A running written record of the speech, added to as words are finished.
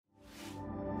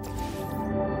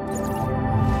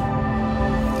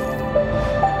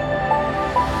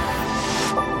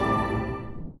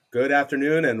Good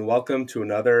afternoon and welcome to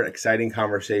another exciting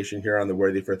conversation here on the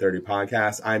Worthy for 30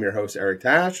 podcast. I'm your host, Eric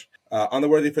Tash. On the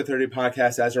Worthy for 30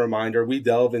 podcast, as a reminder, we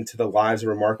delve into the lives of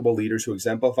remarkable leaders who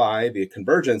exemplify the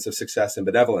convergence of success and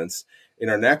benevolence. In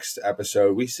our next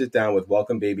episode, we sit down with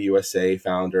Welcome Baby USA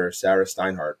founder Sarah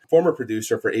Steinhardt, former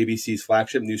producer for ABC's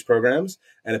flagship news programs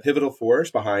and a pivotal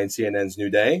force behind CNN's New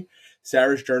Day.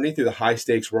 Sarah's journey through the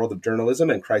high-stakes world of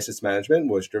journalism and crisis management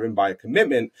was driven by a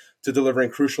commitment to delivering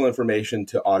crucial information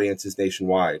to audiences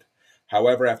nationwide.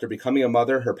 However, after becoming a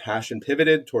mother, her passion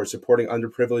pivoted towards supporting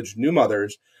underprivileged new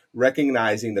mothers,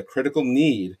 recognizing the critical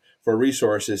need for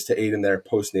resources to aid in their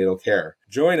postnatal care.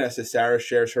 Join us as Sarah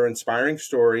shares her inspiring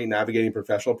story navigating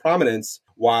professional prominence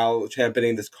while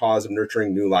championing this cause of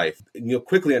nurturing new life. And you'll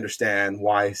quickly understand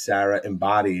why Sarah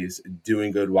embodies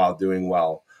doing good while doing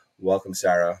well. Welcome,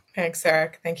 Sarah. Thanks,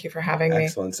 Eric. Thank you for having me.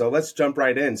 Excellent. So let's jump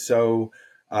right in. So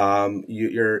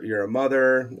you're a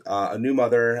mother, a new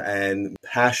mother, and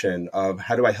passion of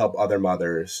how do I help other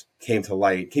mothers came to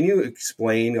light. Can you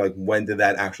explain when did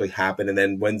that actually happen? And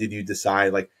then when did you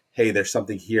decide hey, there's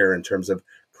something here in terms of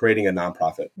creating a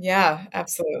nonprofit? Yeah,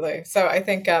 absolutely. So I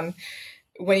think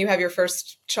when you have your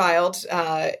first child,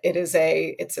 it's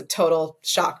a total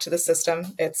shock to the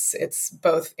system. It's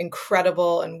both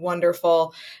incredible and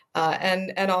wonderful,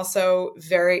 and also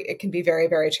it can be very,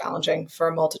 very challenging for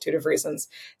a multitude of reasons.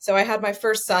 So I had my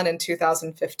first son in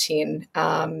 2015,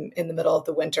 in the middle of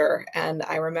the winter, and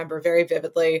I remember very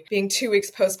vividly being 2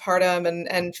 weeks postpartum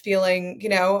and feeling,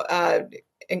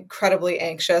 incredibly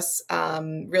anxious,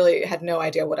 really had no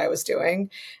idea what I was doing.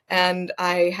 And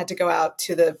I had to go out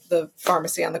to the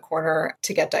pharmacy on the corner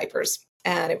to get diapers.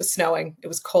 And it was snowing. It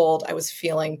was cold. I was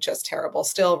feeling just terrible,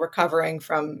 still recovering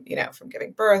from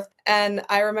giving birth. And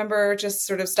I remember just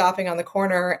sort of stopping on the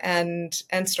corner and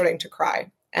starting to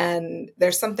cry. And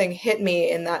there's something hit me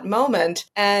in that moment.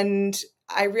 And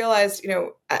I realized,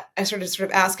 I started sort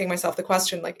of asking myself the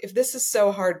question, if this is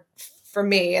so hard for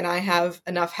me and I have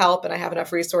enough help and I have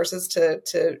enough resources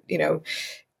to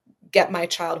get my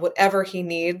child whatever he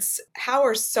needs, how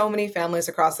are so many families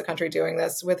across the country doing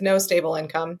this with no stable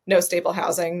income, no stable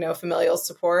housing, no familial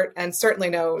support, and certainly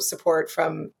no support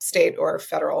from state or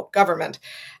federal government?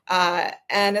 And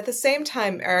at the same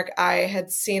time, Eric, I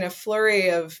had seen a flurry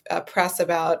of press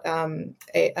about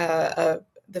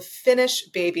the Finnish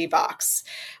baby box.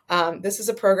 This is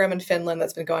a program in Finland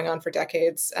that's been going on for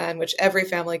decades, in which every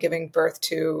family giving birth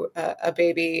to a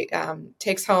baby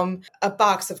takes home a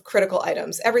box of critical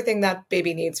items, everything that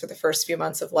baby needs for the first few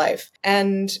months of life.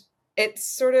 And it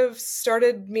sort of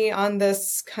started me on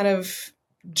this kind of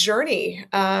journey.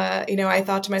 I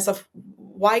thought to myself,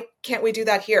 why can't we do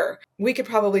that here? We could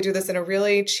probably do this in a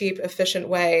really cheap, efficient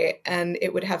way, and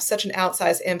it would have such an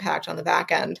outsized impact on the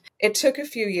back end. It took a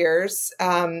few years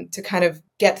to kind of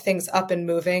get things up and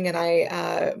moving.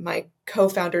 And my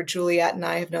co-founder, Juliet, and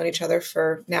I have known each other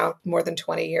for now more than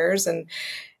 20 years. And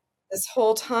this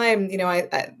whole time,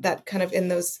 that kind of in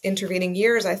those intervening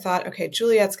years, I thought, okay,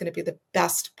 Juliet's going to be the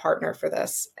best partner for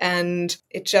this. And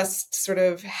it just sort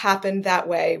of happened that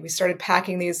way. We started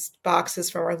packing these boxes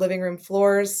from our living room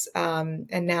floors. And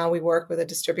now we work with a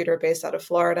distributor based out of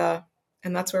Florida.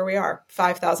 And that's where we are,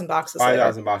 5,000 boxes later.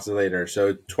 5,000 boxes later.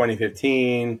 So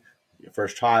 2015, your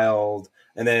first child.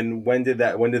 And then when did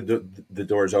the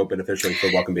doors open officially for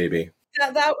Welcome Baby?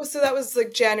 That was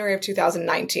like January of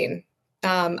 2019.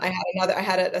 I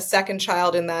had a second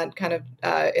child in that kind of,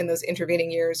 in those intervening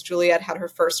years. Juliet had her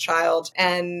first child.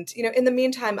 And, in the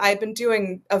meantime, I had been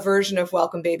doing a version of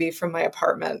Welcome Baby from my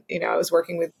apartment. I was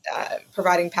working with,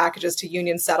 providing packages to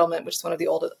Union Settlement, which is one of the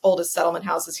oldest settlement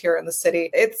houses here in the city.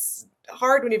 It's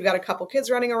hard when you've got a couple kids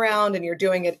running around and you're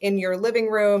doing it in your living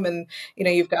room and,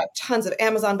 you've got tons of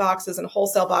Amazon boxes and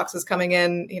wholesale boxes coming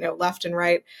in, left and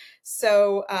right.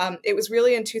 So it was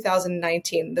really in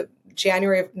 2019, the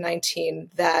January of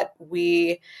 19, that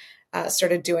we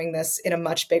started doing this in a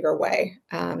much bigger way.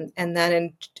 And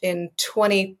then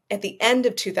at the end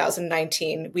of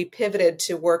 2019, we pivoted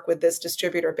to work with this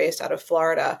distributor based out of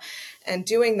Florida. And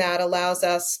doing that allows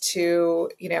us to,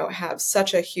 have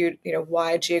such a huge,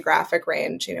 wide geographic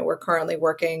range. We're currently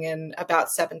working in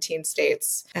about 17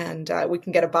 states, and we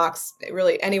can get a box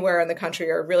really anywhere in the country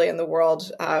or really in the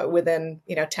world within,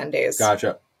 10 days.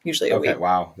 Gotcha. Usually a week. Okay,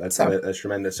 wow. That's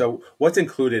tremendous. So what's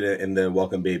included in the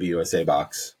Welcome Baby USA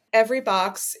box? Every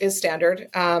box is standard.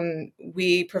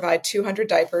 We provide 200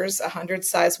 diapers, 100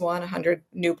 size 1, 100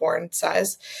 newborn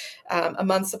size, a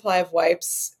month's supply of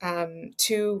wipes,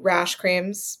 2 rash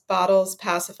creams, bottles,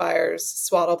 pacifiers,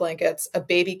 swaddle blankets, a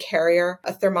baby carrier,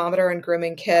 a thermometer and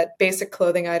grooming kit, basic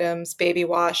clothing items, baby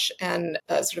wash, and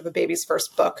sort of a baby's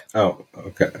first book. Oh,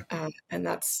 okay. And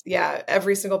that's, yeah,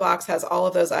 every single box has all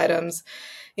of those items.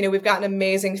 We've gotten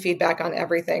amazing feedback on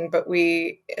everything, but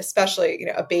we, especially,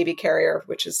 a baby carrier,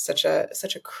 which is such a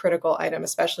critical item,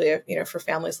 especially if, for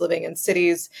families living in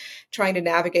cities, trying to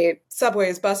navigate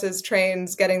subways, buses,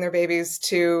 trains, getting their babies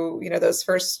to, those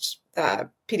first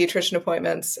pediatrician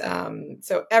appointments.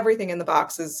 So everything in the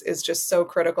box is just so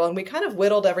critical. And we kind of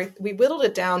whittled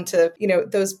it down to,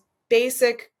 those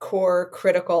basic core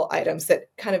critical items that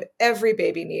kind of every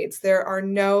baby needs. There are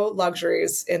no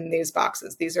luxuries in these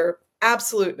boxes. These are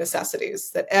absolute necessities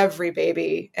that every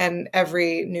baby and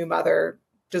every new mother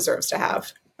deserves to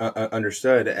have.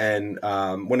 Understood. And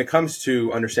when it comes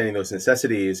to understanding those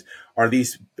necessities, are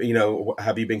these,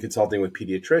 have you been consulting with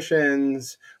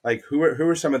pediatricians? Like who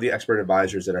are some of the expert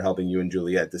advisors that are helping you and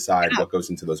Juliet decide what goes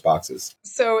into those boxes?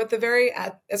 So at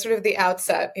sort of the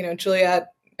outset,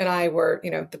 Juliet and I were,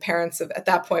 the parents of, at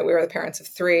that point, we were the parents of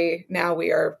 3. Now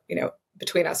we are,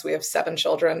 between us, we have 7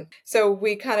 children. So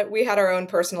we had our own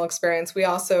personal experience. We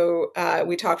also,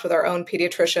 we talked with our own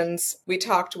pediatricians. We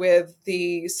talked with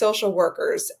the social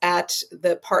workers at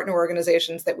the partner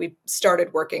organizations that we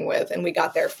started working with, and we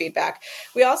got their feedback.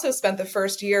 We also spent the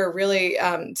first year really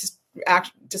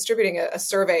distributing a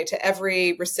survey to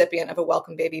every recipient of a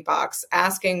Welcome Baby box,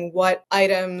 asking what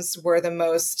items were the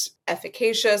most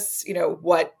efficacious,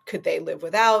 what could they live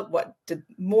without, what did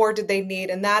they need,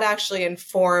 and that actually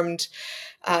informed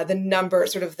the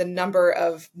number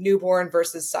of newborn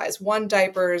versus size 1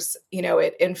 diapers.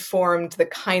 It informed the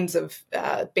kinds of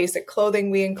basic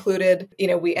clothing we included.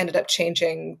 We ended up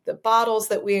changing the bottles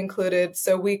that we included.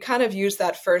 So we kind of used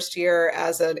that first year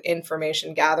as an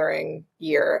information gathering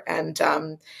year. And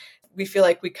we feel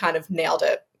like we kind of nailed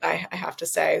it. I have to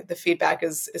say the feedback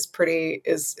is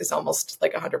almost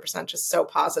like 100%, just so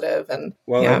positive. And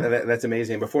well, that's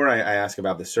amazing. Before I ask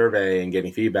about the survey and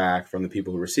getting feedback from the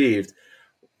people who received,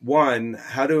 one,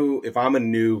 if I'm a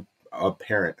new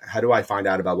parent, how do I find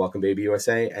out about Welcome Baby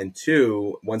USA? And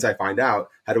 2, once I find out,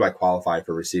 how do I qualify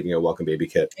for receiving a Welcome Baby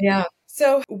kit? Yeah.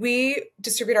 So we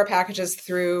distribute our packages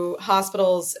through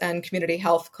hospitals and community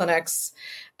health clinics.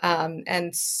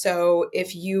 And so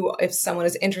if someone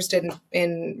is interested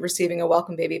in receiving a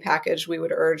Welcome Baby package, we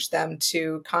would urge them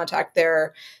to contact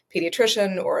their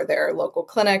pediatrician or their local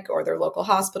clinic or their local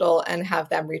hospital and have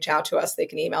them reach out to us. They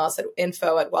can email us at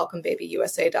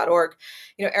info@welcomebabyusa.org.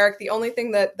 Eric, the only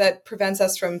thing that prevents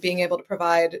us from being able to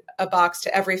provide a box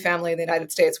to every family in the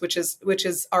United States, which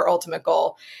is our ultimate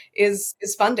goal, is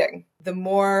funding. The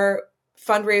more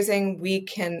fundraising we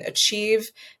can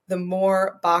achieve, the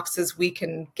more boxes we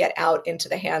can get out into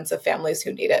the hands of families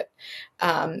who need it.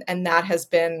 And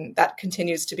that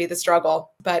continues to be the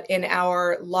struggle. But in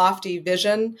our lofty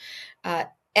vision,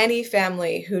 any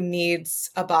family who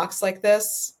needs a box like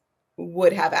this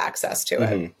would have access to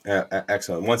it.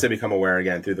 Excellent. Once they become aware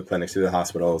again through the clinics, through the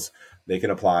hospitals, they can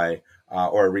apply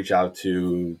or reach out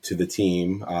to the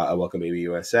team at Welcome Baby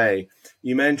USA.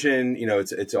 You mentioned,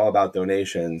 it's all about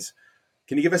donations.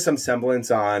 Can you give us some semblance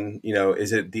on,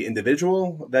 is it the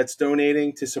individual that's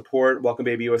donating to support Welcome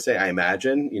Baby USA? I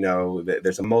imagine,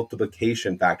 there's a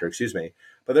multiplication factor,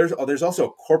 but there's also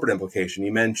a corporate implication.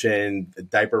 You mentioned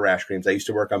diaper rash creams. I used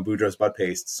to work on Boudreaux's butt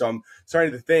paste. So I'm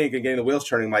starting to think and getting the wheels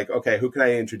turning like, okay, who can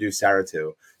I introduce Sarah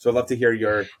to? So I'd love to hear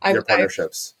your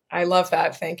partnerships. I love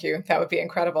that. Thank you. That would be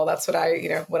incredible. That's what I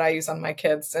use on my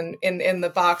kids. And in the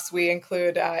box, we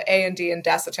include A&D and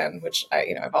Desitin, which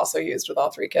I've also used with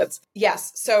all 3 kids.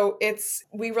 Yes. So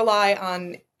we rely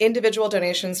on individual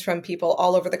donations from people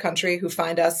all over the country who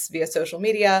find us via social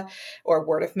media or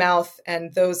word of mouth.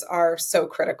 And those are so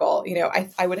critical.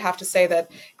 I would have to say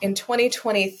that in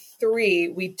 2023,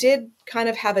 we did kind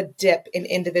of have a dip in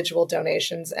individual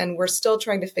donations, and we're still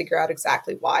trying to figure out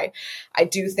exactly why. I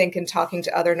do think in talking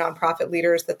to other nonprofit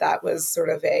leaders that was sort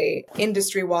of a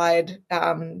industry-wide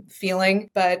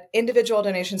feeling, but individual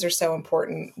donations are so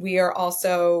important. We are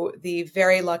also the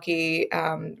very lucky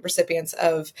recipients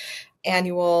of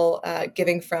annual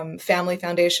giving from family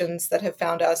foundations that have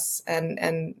found us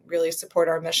and really support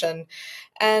our mission.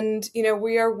 And,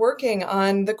 we are working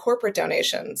on the corporate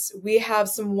donations. We have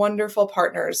some wonderful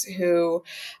partners who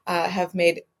have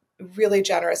made really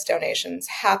generous donations.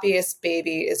 Happiest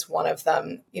Baby is one of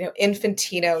them.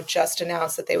 Infantino just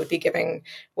announced that they would be giving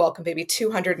Welcome Baby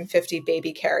 250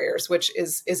 baby carriers, which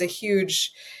is a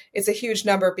huge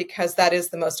number, because that is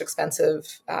the most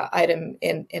expensive item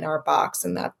in our box,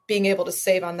 and that being able to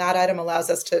save on that item allows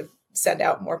us to send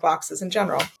out more boxes in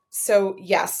general. So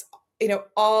yes,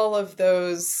 all of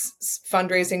those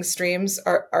fundraising streams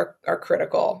are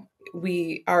critical.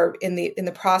 We are in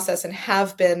the process and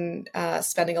have been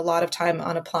spending a lot of time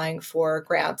on applying for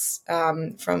grants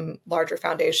from larger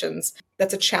foundations.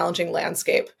 That's a challenging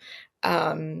landscape.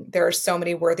 There are so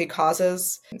many worthy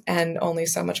causes and only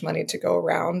so much money to go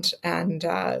around. And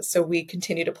so we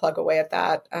continue to plug away at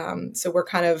that. So we're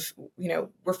kind of,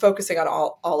 we're focusing on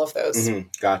all of those. Mm-hmm.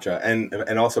 Gotcha.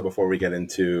 And also, before we get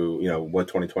into, what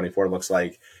 2024 looks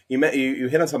like, you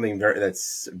hit on something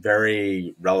that's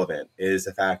very relevant, is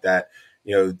the fact that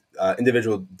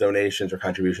individual donations or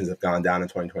contributions have gone down in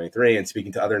 2023. And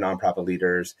speaking to other nonprofit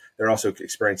leaders, they're also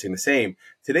experiencing the same.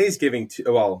 Today's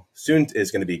soon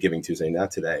is going to be Giving Tuesday, not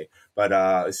today,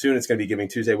 but soon it's going to be Giving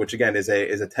Tuesday, which again is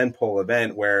a tentpole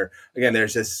event where, again,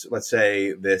 there's this, let's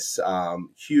say, this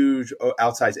huge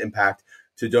outsized impact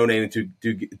to donate and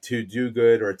to do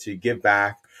good or to give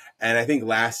back. And I think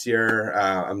last year,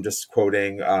 I'm just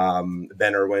quoting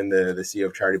Ben Irwin, the CEO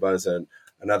of Charity Buzz, and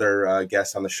another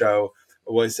guest on the show,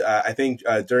 was I think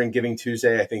during Giving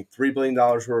Tuesday, I think $3 billion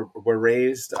were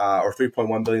raised, or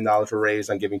 $3.1 billion were raised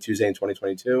on Giving Tuesday in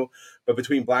 2022. But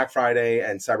between Black Friday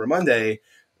and Cyber Monday,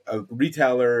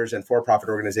 retailers and for-profit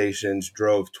organizations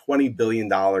drove $20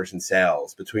 billion in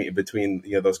sales between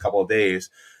those couple of days.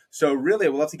 So really, I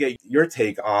would love to get your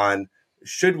take on,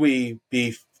 should we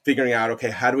be figuring out, okay,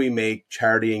 how do we make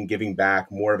charity and giving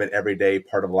back more of an everyday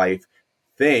part of life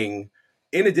thing,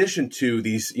 in addition to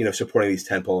these, supporting these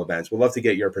tentpole events? We'd love to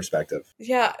get your perspective.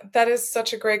 Yeah, that is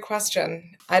such a great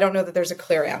question. I don't know that there's a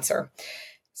clear answer.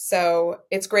 So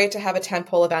it's great to have a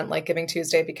tentpole event like Giving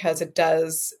Tuesday, because it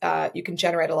does, you can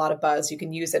generate a lot of buzz. You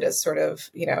can use it as sort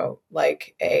of,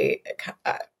 like a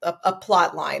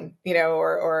plot line,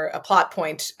 or a plot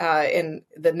point in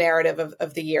the narrative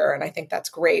of the year. And I think that's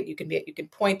great. You can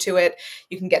point to it.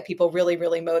 You can get people really,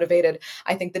 really motivated.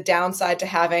 I think the downside to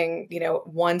having,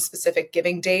 one specific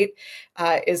giving date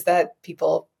is that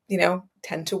people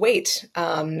tend to wait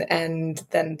and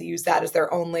then use that as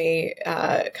their only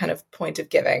kind of point of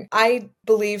giving. I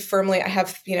believe firmly, I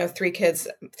have, 3 kids,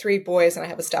 3 boys, and I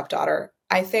have a stepdaughter.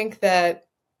 I think that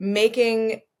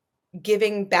making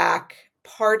giving back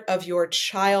part of your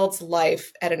child's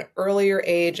life at an earlier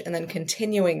age and then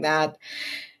continuing that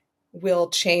will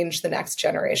change the next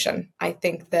generation. I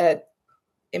think that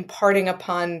imparting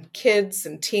upon kids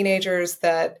and teenagers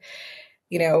that,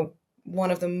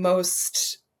 one of the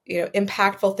most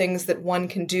impactful things that one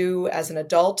can do as an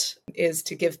adult is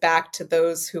to give back to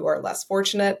those who are less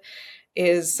fortunate,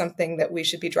 is something that we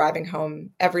should be driving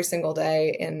home every single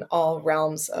day in all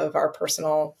realms of our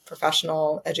personal,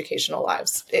 professional, educational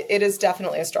lives. It is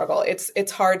definitely a struggle.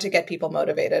 It's hard to get people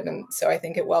motivated. And so I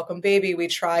think at Welcome Baby, we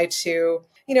try to,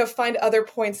 find other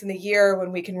points in the year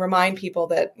when we can remind people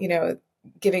that,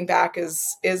 giving back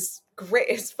is great.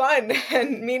 It's fun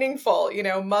and meaningful.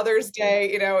 Mother's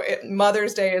Day,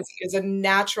 Mother's Day is a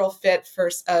natural fit for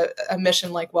a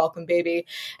mission like Welcome Baby.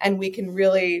 And we can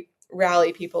really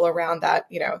rally people around that,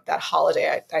 that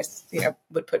holiday. I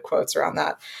would put quotes around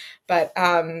that. But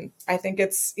I think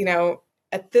it's,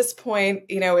 at this point,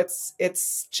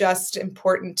 it's just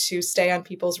important to stay on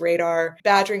people's radar.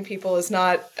 Badgering people is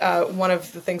not one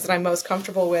of the things that I'm most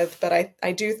comfortable with, but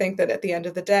I do think that at the end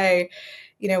of the day,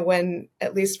 when,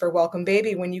 at least for Welcome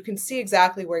Baby, when you can see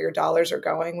exactly where your dollars are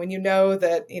going, when you know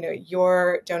that,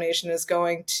 your donation is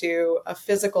going to a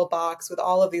physical box with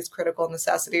all of these critical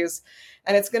necessities,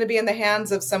 and it's going to be in the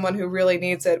hands of someone who really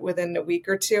needs it within a week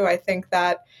or two, I think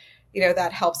that,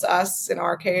 that helps us in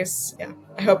our case. Yeah.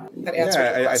 I hope that answers your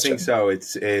question. I think so.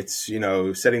 It's,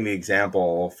 setting the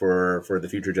example for the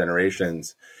future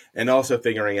generations, and also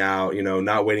figuring out,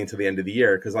 not waiting till the end of the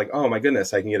year. Cause oh my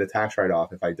goodness, I can get a tax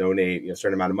write-off if I donate a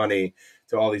certain amount of money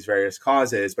to all these various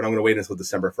causes, but I'm going to wait until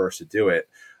December 1st to do it.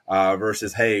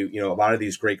 Versus, hey, a lot of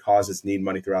these great causes need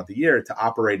money throughout the year to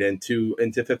operate and to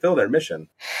fulfill their mission.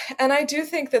 And I do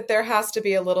think that there has to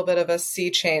be a little bit of a sea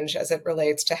change as it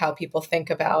relates to how people think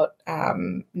about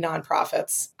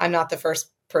nonprofits. I'm not the first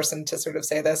person to sort of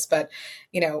say this, but,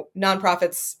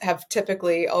 nonprofits have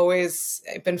typically always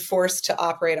been forced to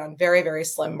operate on very, very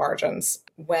slim margins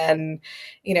when,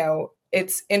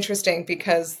 it's interesting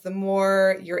because the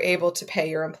more you're able to pay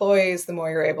your employees, the more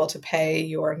you're able to pay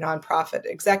your nonprofit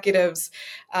executives,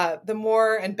 the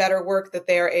more and better work that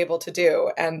they are able to do,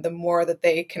 and the more that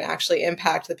they can actually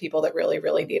impact the people that really,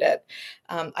 really need it.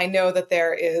 I know that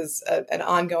there is an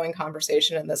ongoing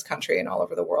conversation in this country and all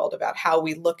over the world about how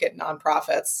we look at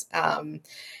nonprofits.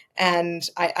 And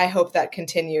I hope that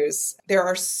continues. There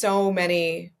are so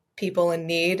many people in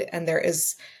need, and there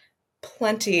is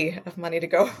plenty of money to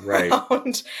go Right.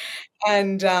 around.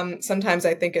 And sometimes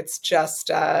I think it's just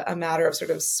a matter of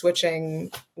sort of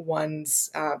switching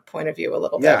one's point of view a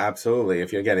little Yeah, bit. absolutely.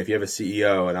 If you have a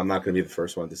CEO, and I'm not going to be the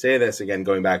first one to say this, again,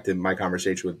 going back to my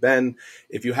conversation with Ben,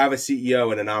 if you have a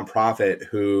CEO in a nonprofit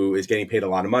who is getting paid a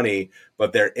lot of money,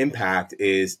 but their impact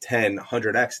is 10,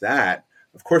 100x that,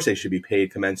 of course they should be paid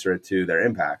commensurate to their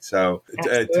impact. So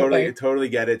Absolutely. totally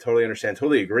get it, totally understand,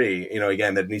 totally agree.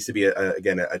 Again, there needs to be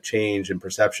a change in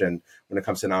perception when it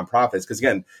comes to nonprofits, because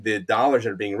again, the dollars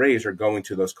that are being raised are going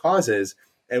to those causes.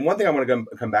 And one thing I want to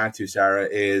come back to, Sarah,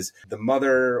 is the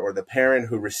mother or the parent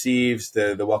who receives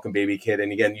the Welcome Baby kit.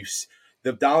 And again,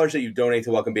 the dollars that you donate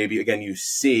to Welcome Baby, again, you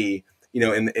see,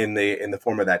 in the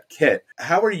form of that kit.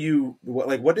 How are you,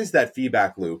 what is that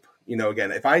feedback loop?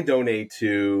 Again, if I donate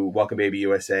to Welcome Baby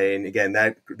USA, and again,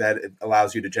 that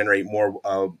allows you to generate more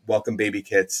Welcome Baby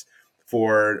kits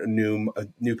for new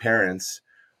parents.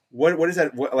 What is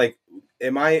that?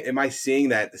 Am I seeing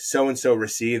that so and so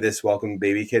received this Welcome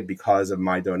Baby kit because of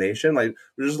my donation? Like,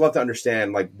 we just love to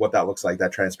understand what that looks like,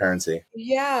 that transparency.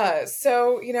 Yeah.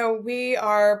 So, we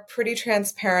are pretty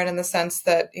transparent in the sense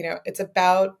that, it's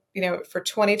about, for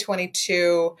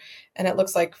 2022, and it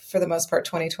looks like for the most part,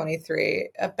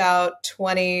 2023, about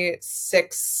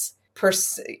 26%,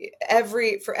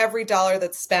 for every dollar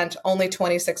that's spent, only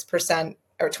 26%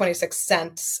 or 26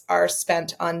 cents are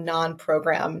spent on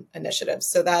non-program initiatives.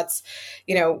 So that's,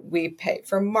 we pay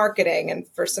for marketing and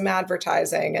for some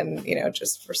advertising and,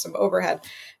 just for some overhead.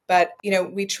 But,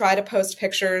 we try to post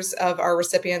pictures of our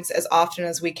recipients as often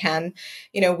as we can.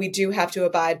 We do have to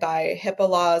abide by HIPAA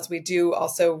laws. We do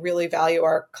also really value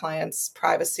our clients'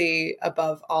 privacy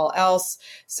above all else.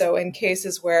 So in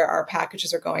cases where our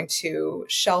packages are going to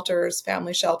shelters,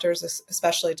 family shelters,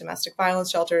 especially domestic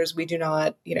violence shelters, we do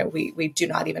not, we do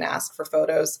not even ask for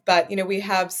photos. But, we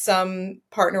have some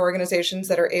partner organizations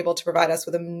that are able to provide us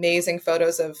with amazing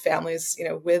photos of families,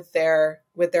 with their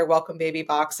Welcome Baby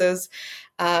boxes.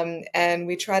 And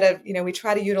we try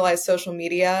to utilize social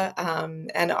media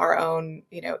and our own,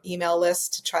 email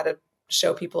list to try to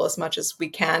show people as much as we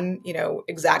can,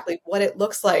 exactly what it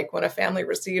looks like when a family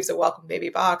receives a Welcome Baby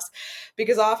box,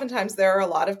 because oftentimes there are a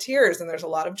lot of tears and there's a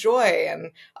lot of joy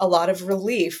and a lot of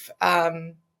relief.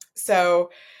 So,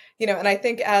 and I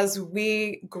think as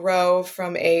we grow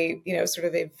from a, sort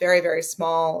of a very, very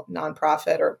small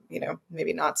nonprofit, or,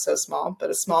 maybe not so small, but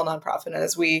a small nonprofit, and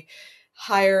as we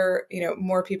hire,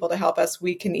 more people to help us,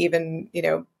 we can even,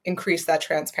 increase that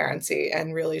transparency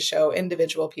and really show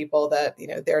individual people that,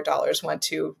 their dollars went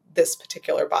to this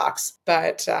particular box.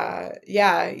 But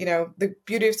the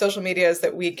beauty of social media is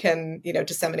that we can,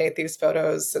 disseminate these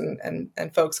photos and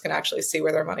folks can actually see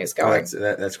where their money's going.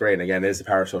 That's great. And again, it is the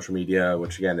power of social media,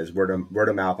 which again is word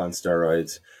of mouth on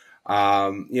steroids.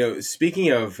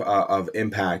 Speaking of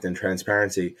impact and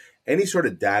transparency, any sort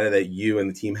of data that you and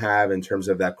the team have in terms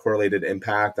of that correlated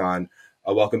impact on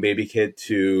a Welcome Baby kit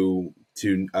to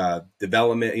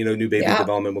development, new baby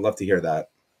development, we'd love to hear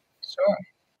that. Sure.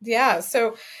 Yeah.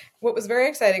 So what was very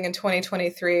exciting in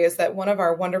 2023 is that one of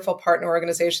our wonderful partner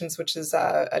organizations, which is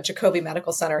a Jacobi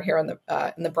Medical Center here in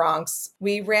the Bronx,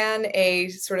 we ran a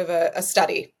sort of a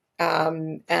study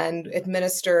and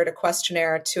administered a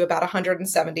questionnaire to about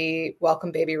 170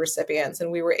 Welcome Baby recipients.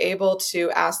 And we were able to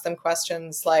ask them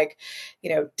questions like,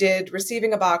 did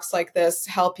receiving a box like this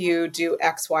help you do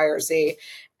X, Y, or Z?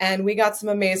 And we got some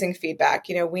amazing feedback.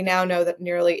 We now know that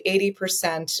nearly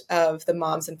 80% of the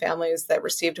moms and families that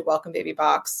received a Welcome Baby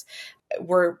box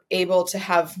were able to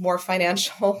have more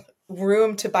financial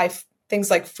room to buy things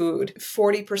like food.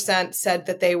 40% said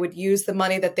that they would use the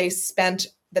money that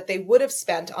they would have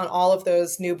spent on all of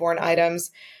those newborn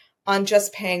items on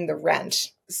just paying the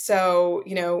rent. So,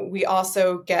 we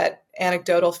also get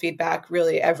anecdotal feedback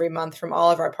really every month from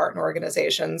all of our partner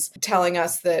organizations telling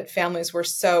us that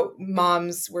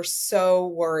moms were so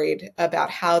worried about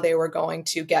how they were going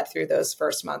to get through those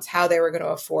first months, how they were going to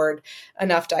afford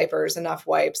enough diapers, enough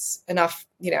wipes, enough,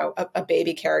 a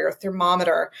baby carrier,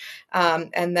 thermometer,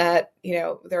 and that,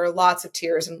 there are lots of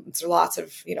tears and there's lots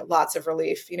of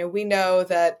relief. We know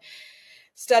that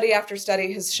study after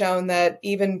study has shown that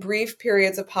even brief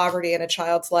periods of poverty in a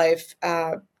child's life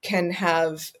can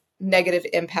have negative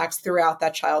impacts throughout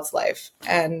that child's life.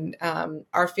 And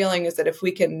our feeling is that if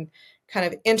we can kind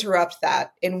of interrupt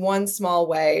that in one small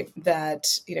way,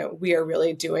 that, we are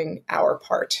really doing our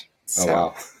part. Oh,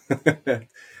 wow.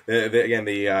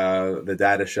 The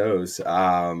data shows,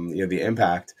 the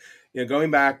impact.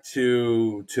 Going back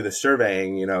to the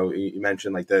surveying, you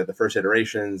mentioned like the first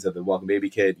iterations of the Welcome Baby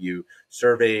Kit. You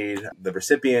surveyed the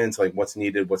recipients, like what's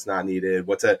needed, what's not needed,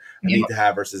 what's a need to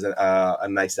have versus a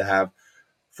nice to have.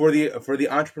 For the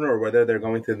entrepreneur, whether they're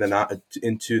going into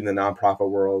the nonprofit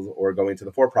world or going to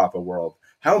the for-profit world,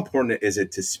 how important is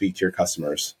it to speak to your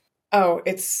customers? Oh,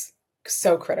 it's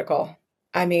so critical.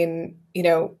 I mean,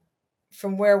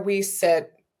 from where we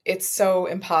sit, it's so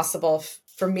impossible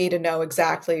for me to know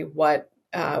exactly what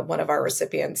one of our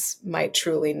recipients might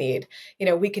truly need.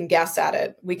 We can guess at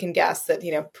it. We can guess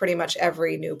that, pretty much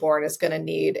every newborn is going to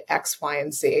need X, Y,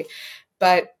 and Z.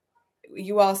 But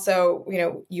you also,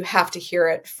 you have to hear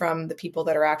it from the people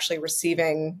that are actually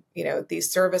receiving,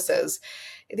 these services.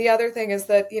 The other thing is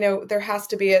that, there has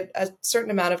to be a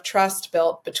certain amount of trust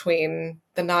built between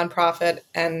the nonprofit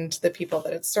and the people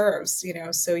that it serves,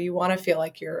 so you want to feel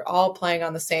like you're all playing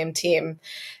on the same team,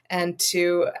 and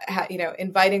to,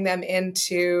 inviting them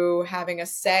into having a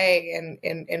say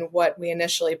in what we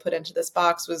initially put into this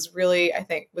box was really, I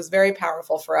think, was very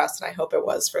powerful for us. And I hope it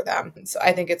was for them. And so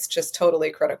I think it's just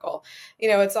totally critical.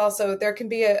 It's also, there can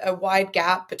be a wide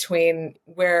gap between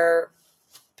where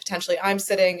potentially I'm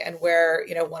sitting and where,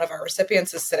 one of our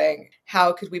recipients is sitting.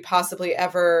 How could we possibly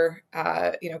ever,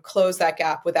 close that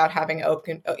gap without having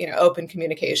open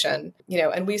communication,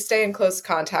 and we stay in close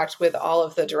contact with all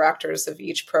of the directors of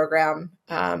each program.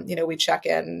 We check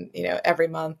in, every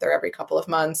month or every couple of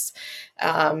months,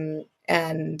 and,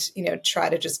 try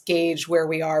to just gauge where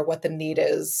we are, what the need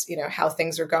is, how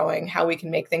things are going, how we can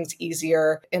make things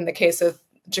easier. In the case of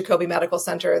Jacobi Medical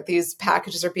Center, these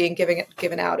packages are being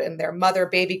given out in their mother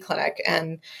baby clinic,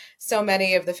 and so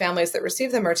many of the families that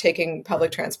receive them are taking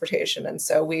public transportation. And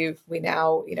so we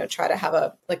now try to have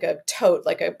a tote,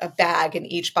 like a bag in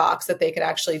each box that they could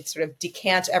actually sort of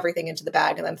decant everything into the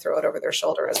bag and then throw it over their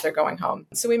shoulder as they're going home.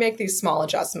 So we make these small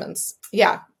adjustments.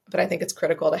 Yeah, but I think it's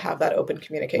critical to have that open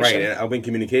communication. Right, and open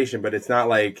communication, but it's not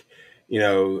like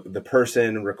the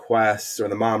person requests or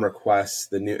the mom requests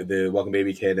the Welcome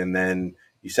Baby Kit, and then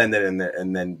you send it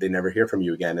and then they never hear from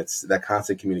you again. It's that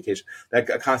constant communication,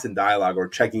 that constant dialogue, or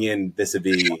checking in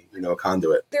vis-a-vis, a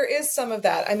conduit. There is some of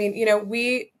that. I mean,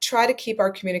 we try to keep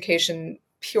our communication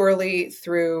purely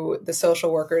through the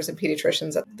social workers and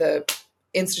pediatricians at the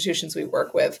institutions we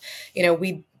work with.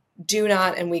 We do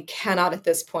not, and we cannot at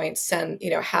this point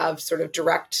have sort of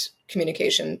direct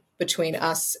communication between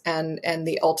us and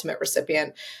the ultimate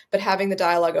recipient, but having the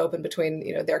dialogue open between,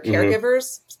 their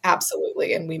caregivers,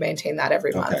 absolutely. And we maintain that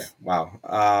every month. Okay. Wow.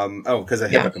 Because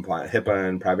of HIPAA compliant, HIPAA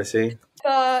and privacy.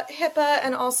 HIPAA.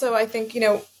 And also I think,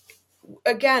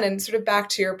 again, and sort of back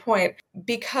to your point,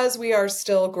 because we are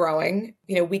still growing,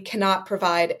 we cannot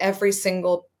provide every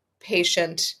single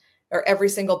patient or every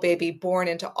single baby born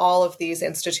into all of these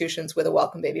institutions with a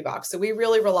Welcome Baby box. So we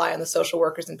really rely on the social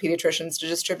workers and pediatricians to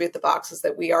distribute the boxes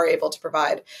that we are able to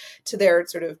provide to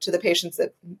to the patients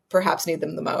that perhaps need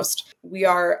them the most. We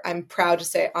are, I'm proud to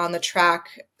say,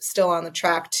 still on the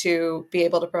track to be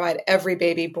able to provide every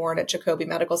baby born at Jacobi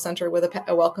Medical Center with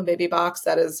a Welcome Baby box.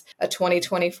 That is a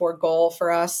 2024 goal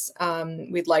for us.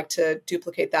 We'd like to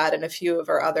duplicate that in a few of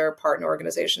our other partner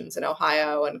organizations in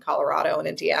Ohio and Colorado and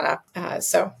Indiana.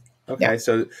 Okay, yeah.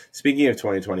 So speaking of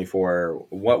 2024,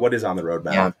 what is on the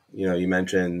roadmap? Yeah. You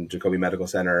mentioned Jacobi Medical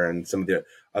Center and some of the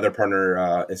other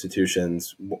partner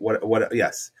institutions.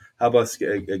 Yes, help us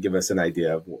give us an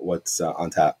idea of what's on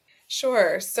tap.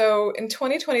 Sure. So in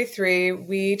 2023,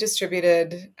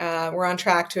 we're on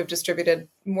track to have distributed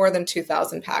more than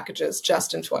 2,000 packages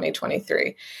just in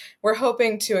 2023. We're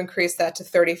hoping to increase that to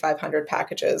 3,500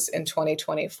 packages in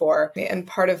 2024. And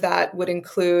part of that would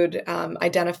include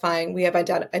identified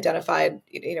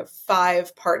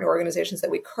 5 partner organizations that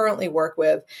we currently work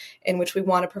with, in which we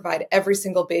want to provide every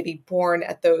single baby born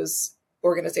at those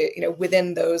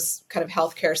within those kind of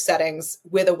healthcare settings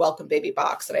with a Welcome Baby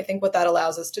box. And I think what that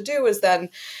allows us to do is then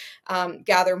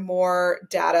gather more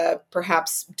data,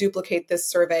 perhaps duplicate this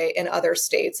survey in other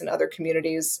states and other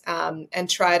communities, and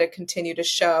try to continue to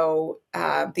show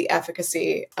the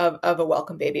efficacy of a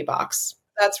Welcome Baby box.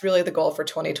 That's really the goal for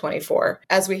 2024.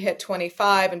 As we hit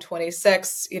 25 and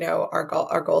 26,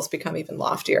 our goals become even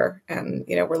loftier. And,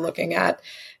 we're looking at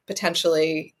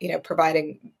potentially,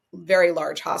 providing very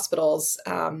large hospitals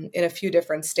in a few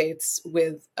different states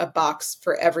with a box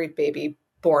for every baby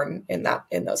born in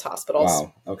those hospitals.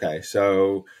 Wow. Okay.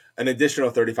 So an additional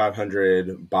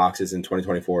 3,500 boxes in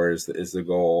 2024 is the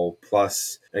goal.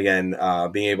 Plus, again,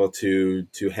 being able to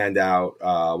hand out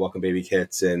welcome baby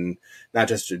kits in not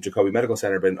just Jacobi Medical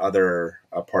Center, but in other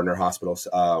partner hospitals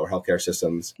or healthcare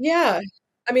systems. Yeah.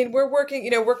 I mean, we're working,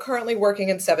 we're currently working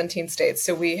in 17 states.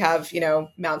 So we have,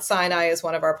 Mount Sinai is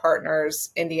one of our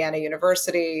partners, Indiana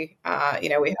University.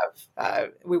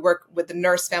 We work with the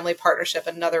Nurse Family Partnership,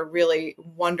 another really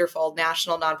wonderful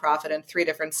national nonprofit in 3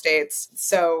 different states.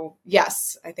 So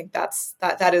yes, I think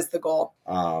that is the goal.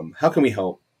 How can we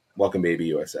help Welcome Baby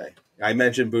USA? I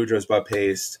mentioned Boudreaux's butt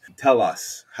paste. Tell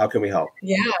us, how can we help?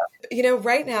 Yeah.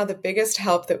 Right now, the biggest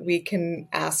help that we can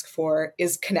ask for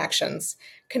is connections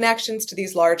to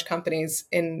these large companies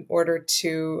in order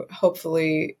to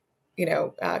hopefully,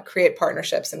 create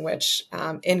partnerships in which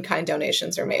in-kind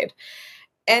donations are made.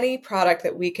 Any product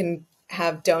that we can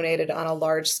have donated on a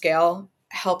large scale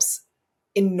helps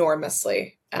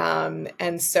enormously.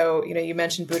 And so, you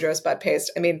mentioned Boudreaux's butt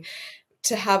paste. I mean,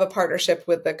 to have a partnership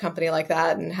with a company like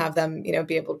that and have them,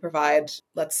 be able to provide,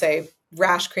 let's say,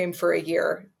 rash cream for a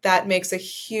year, that makes a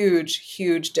huge,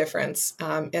 huge difference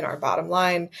in our bottom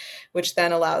line, which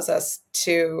then allows us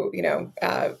to,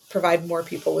 provide more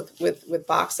people with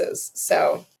boxes.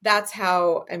 So that's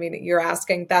how, you're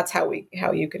asking, that's how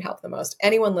you can help the most.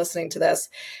 Anyone listening to this,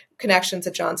 connections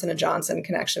at Johnson & Johnson,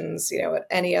 connections, at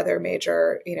any other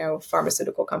major,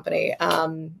 pharmaceutical company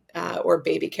or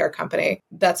baby care company.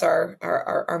 That's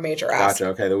our major ask.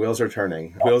 Gotcha. Okay. The wheels are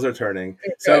turning. Wheels are turning.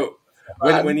 So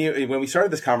when we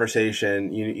started this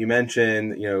conversation, you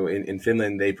mentioned, in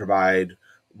Finland, they provide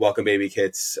welcome baby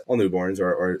kits, all newborns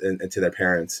or to their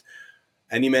parents.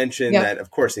 And you mentioned that, of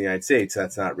course, in the United States,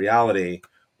 that's not reality.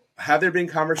 Have there been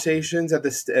conversations at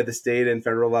the state and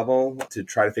federal level to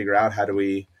try to figure out how do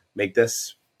we make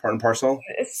this part and parcel?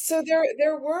 So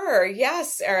there were,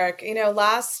 yes, Eric.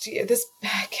 Last year,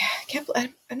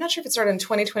 I'm not sure if it started in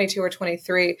 2022 or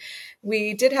 23.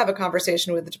 We did have a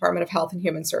conversation with the Department of Health and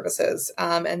Human Services,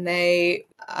 and they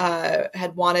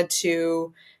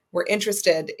were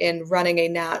interested in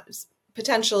running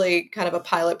potentially kind of a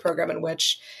pilot program in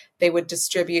which they would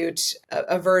distribute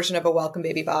a version of a welcome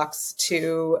baby box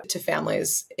to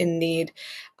families in need.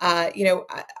 I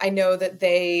know that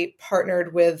they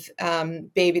partnered with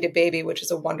Baby to Baby, which is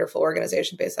a wonderful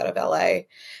organization based out of LA,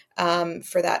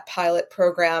 for that pilot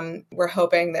program. We're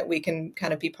hoping that we can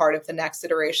kind of be part of the next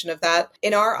iteration of that.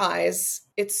 In our eyes,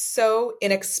 it's so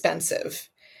inexpensive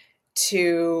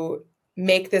to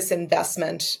make this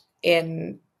investment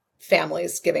in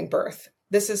families giving birth.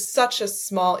 This is such a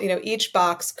small, each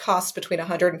box costs between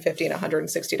 $150 and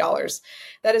 $160.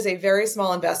 That is a very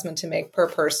small investment to make per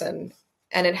person.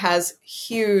 And it has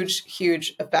huge,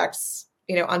 huge effects,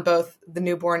 on both the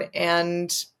newborn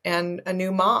and a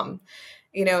new mom.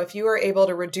 If you are able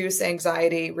to reduce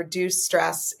anxiety, reduce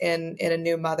stress in a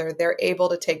new mother, they're able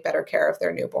to take better care of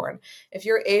their newborn. If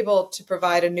you're able to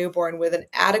provide a newborn with an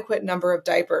adequate number of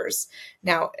diapers,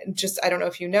 now, I don't know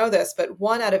if you know this, but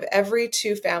 1 out of every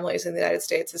 2 families in the United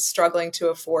States is struggling to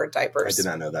afford diapers. I did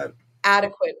not know that.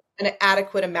 An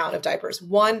adequate amount of diapers.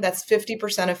 That's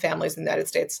 50% of families in the United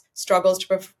States struggles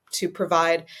to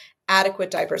provide adequate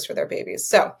diapers for their babies.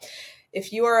 So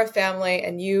if you are a family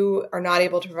and you are not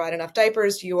able to provide enough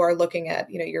diapers, you are looking at,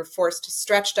 you're forced to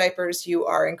stretch diapers. You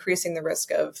are increasing the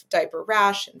risk of diaper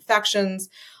rash, infections.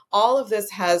 All of this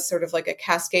has sort of like a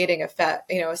cascading effect,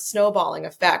 a snowballing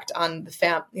effect on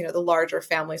the larger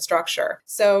family structure.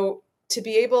 So to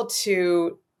be able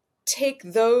to take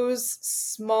those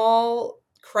small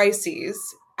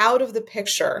crises out of the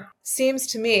picture seems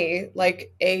to me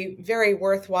like a very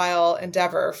worthwhile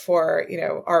endeavor for,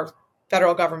 our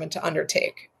federal government to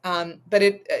undertake. But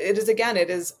it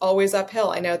is always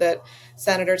uphill. I know that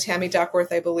Senator Tammy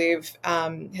Duckworth, I believe,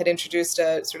 had introduced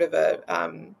a sort of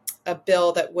a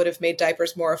bill that would have made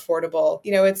diapers more affordable.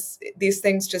 These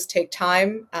things just take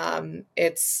time.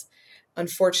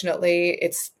 Unfortunately,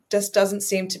 it's just doesn't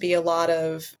seem to be a lot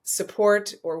of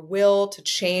support or will to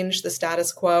change the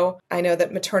status quo. I know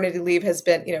that maternity leave has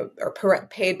been, or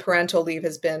paid parental leave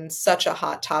has been such a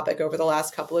hot topic over the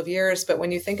last couple of years. But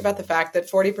when you think about the fact that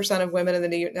 40% of women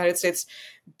in the United States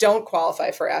don't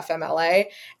qualify for FMLA,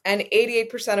 and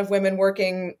 88% of women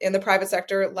working in the private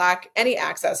sector lack any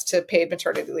access to paid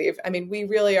maternity leave, we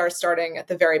really are starting at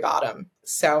the very bottom.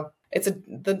 So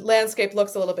the landscape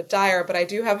looks a little bit dire, but I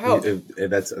do have hope.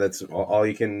 That's all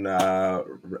you can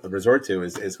resort to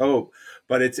is hope.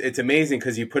 But it's amazing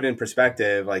because you put in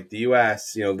perspective, like the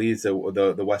U.S. leads the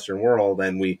Western world,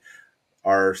 and we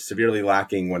are severely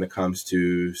lacking when it comes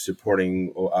to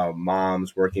supporting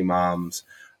moms, working moms,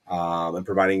 and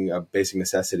providing basic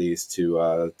necessities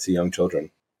to young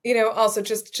children. Also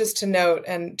just to note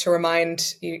and to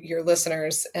remind your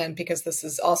listeners, and because this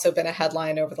has also been a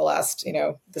headline over the last,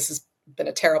 this has been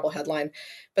a terrible headline,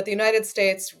 but the United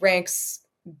States ranks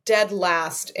dead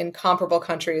last in comparable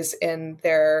countries in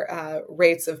their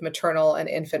rates of maternal and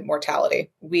infant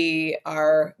mortality. We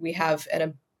have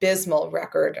an abysmal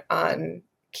record on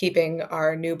keeping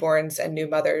our newborns and new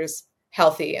mothers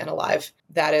healthy and alive.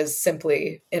 That is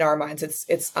simply, in our minds,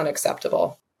 it's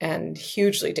unacceptable and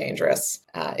hugely dangerous.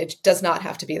 It does not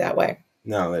have to be that way.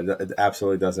 No, it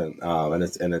absolutely doesn't.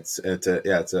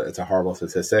 It's a horrible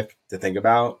statistic to think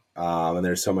about. And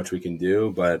there's so much we can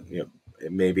do, but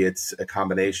maybe it's a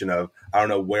combination of, I don't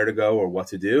know where to go or what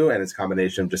to do, and it's a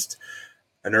combination of just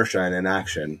inertia and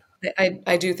inaction.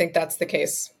 I do think that's the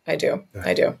case. I do.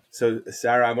 So,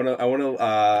 Sarah, I want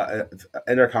to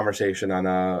end our conversation on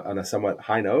a somewhat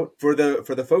high note. For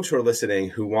the folks who are listening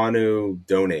who want to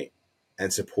donate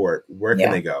and support, where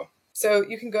can they go? So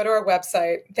you can go to our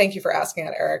website. Thank you for asking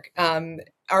that, Eric.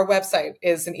 Our website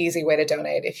is an easy way to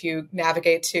donate. If you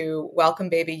navigate to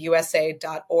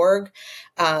welcomebabyusa.org,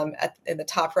 in the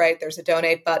top right, there's a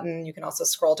donate button. You can also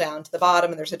scroll down to the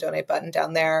bottom and there's a donate button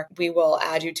down there. We will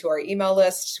add you to our email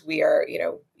list. We are,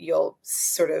 you'll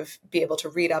sort of be able to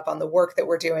read up on the work that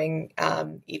we're doing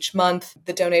each month.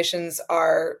 The donations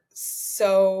are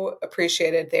so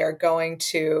appreciated. They are going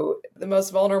to the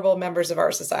most vulnerable members of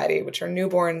our society, which are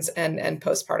newborns and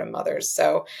postpartum mothers.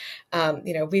 So,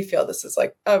 we feel this is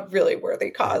like a really worthy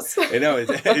cause.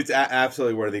 It's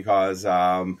absolutely worthy cause.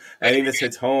 Anything that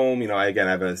hits home, again,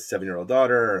 I have a 7-year-old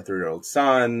daughter or a 3-year-old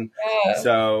son. Yeah.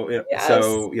 So,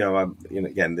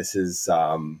 again, this is,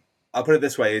 I'll put it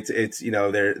this way.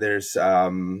 There's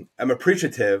I'm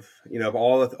appreciative, of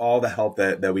all the help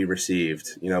that we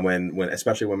received, when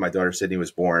especially when my daughter Sydney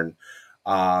was born.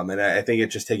 And I think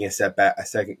it's just taking a step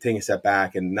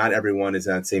back, and not everyone is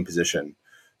in that same position.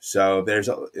 So there's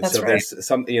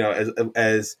some,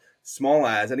 as small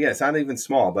as, and again, it's not even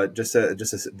small, but just a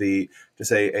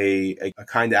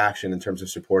kind action in terms of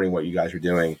supporting what you guys are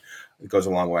doing, it goes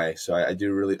a long way. So I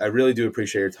really do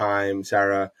appreciate your time,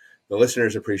 Sarah. The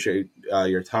listeners appreciate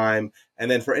your time.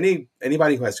 And then for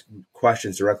anybody who has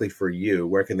questions directly for you,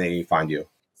 where can they find you?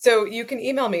 So you can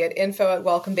email me at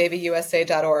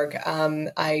info@welcomebabyusa.org.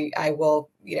 I will,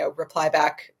 reply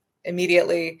back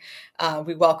immediately.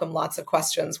 We welcome lots of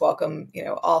questions, welcome,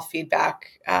 all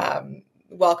feedback,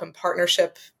 welcome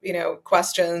partnership,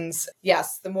 questions.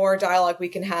 Yes, the more dialogue we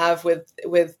can have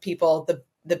with people,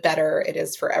 the better it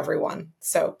is for everyone.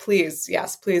 So please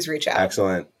reach out.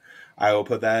 Excellent. I will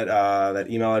put that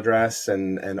email address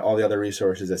and all the other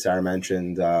resources that Sarah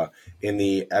mentioned in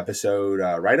the episode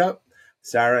write-up.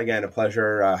 Sarah, again, a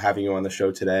pleasure having you on the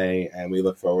show today, and we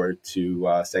look forward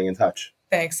to staying in touch.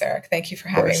 Thanks, Eric. Thank you for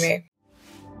having me.